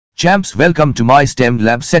Champs, welcome to my STEM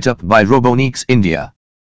lab setup by Robonix India.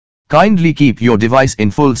 Kindly keep your device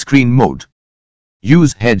in full screen mode.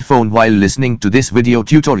 Use headphone while listening to this video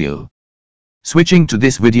tutorial. Switching to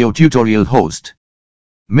this video tutorial host,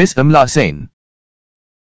 Miss Amla Sain.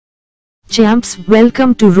 Champs,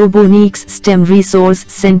 welcome to Robonix STEM Resource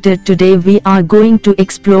Center. Today we are going to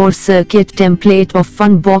explore circuit template of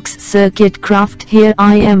FunBox Circuit Craft. Here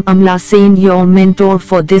I am Amla Sain, your mentor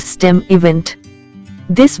for this STEM event.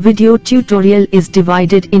 This video tutorial is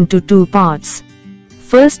divided into two parts.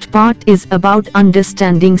 First part is about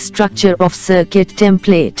understanding structure of circuit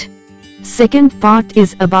template. Second part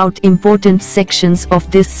is about important sections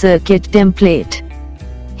of this circuit template.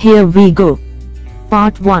 Here we go.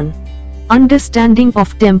 Part 1. Understanding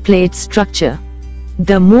of template structure.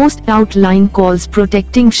 The most outline calls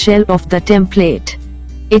protecting shell of the template.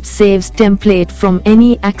 It saves template from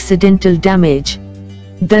any accidental damage.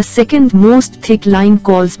 The second most thick line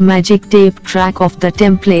calls magic tape track of the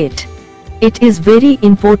template. It is very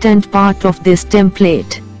important part of this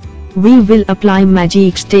template. We will apply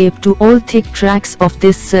magic tape to all thick tracks of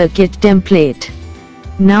this circuit template.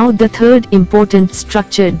 Now the third important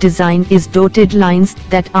structure design is dotted lines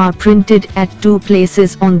that are printed at two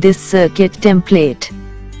places on this circuit template.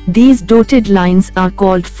 These dotted lines are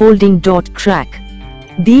called folding dot track.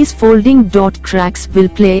 These folding dot tracks will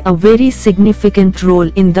play a very significant role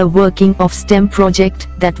in the working of STEM project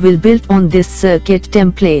that will build on this circuit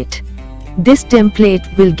template. This template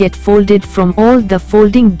will get folded from all the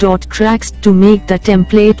folding dot tracks to make the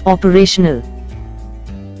template operational.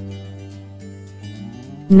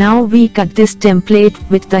 Now we cut this template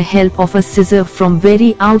with the help of a scissor from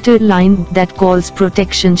very outer line that calls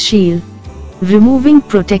protection shell. Removing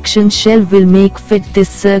protection shell will make fit this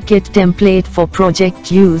circuit template for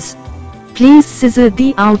project use. Please scissor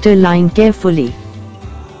the outer line carefully.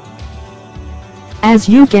 As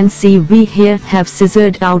you can see, we here have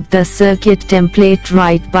scissored out the circuit template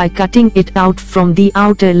right by cutting it out from the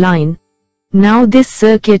outer line. Now this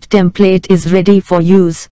circuit template is ready for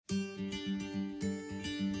use.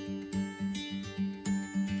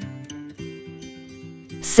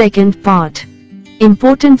 Second part.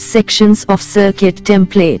 Important sections of circuit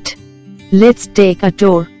template. Let's take a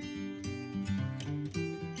tour.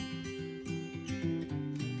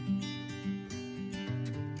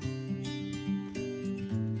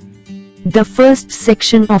 The first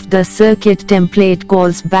section of the circuit template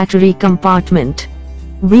calls battery compartment.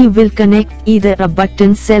 We will connect either a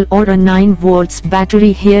button cell or a 9 volts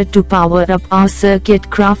battery here to power up our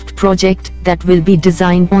circuit craft project that will be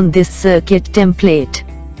designed on this circuit template.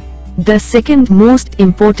 The second most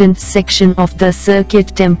important section of the circuit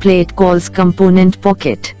template calls component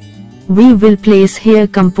pocket. We will place here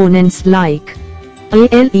components like a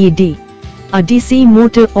LED, a DC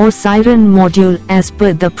motor or siren module as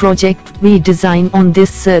per the project we design on this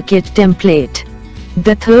circuit template.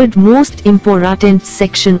 The third most important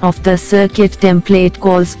section of the circuit template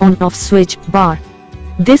calls on-off switch bar.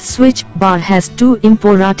 This switch bar has two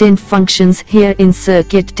important functions here in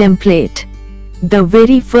circuit template. The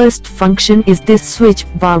very first function is this switch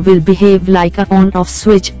bar will behave like a on-off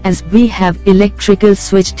switch, as we have electrical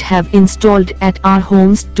switch have installed at our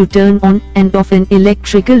homes to turn on and off an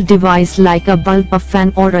electrical device like a bulb, a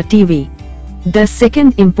fan or a TV. The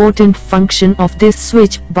second important function of this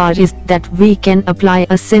switch bar is that we can apply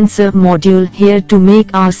a sensor module here to make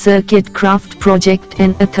our circuit craft project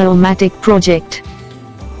an automatic project.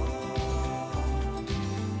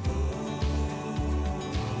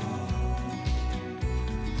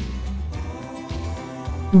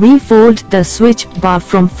 We fold the switch bar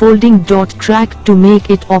from folding dot track to make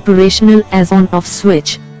it operational as on-off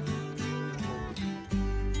switch.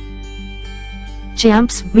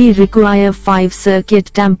 Champs, we require 5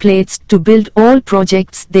 circuit templates to build all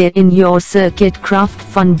projects there in your circuit craft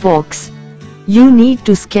FunBox. You need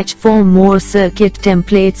to sketch 4 more circuit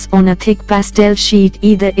templates on a thick pastel sheet,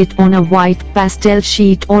 either it on a white pastel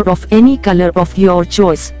sheet or of any color of your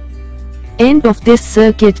choice. End of this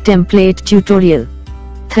circuit template tutorial.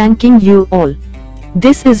 Thanking you all.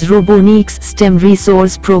 This is Robonix STEM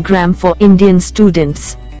Resource Program for Indian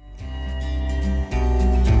students.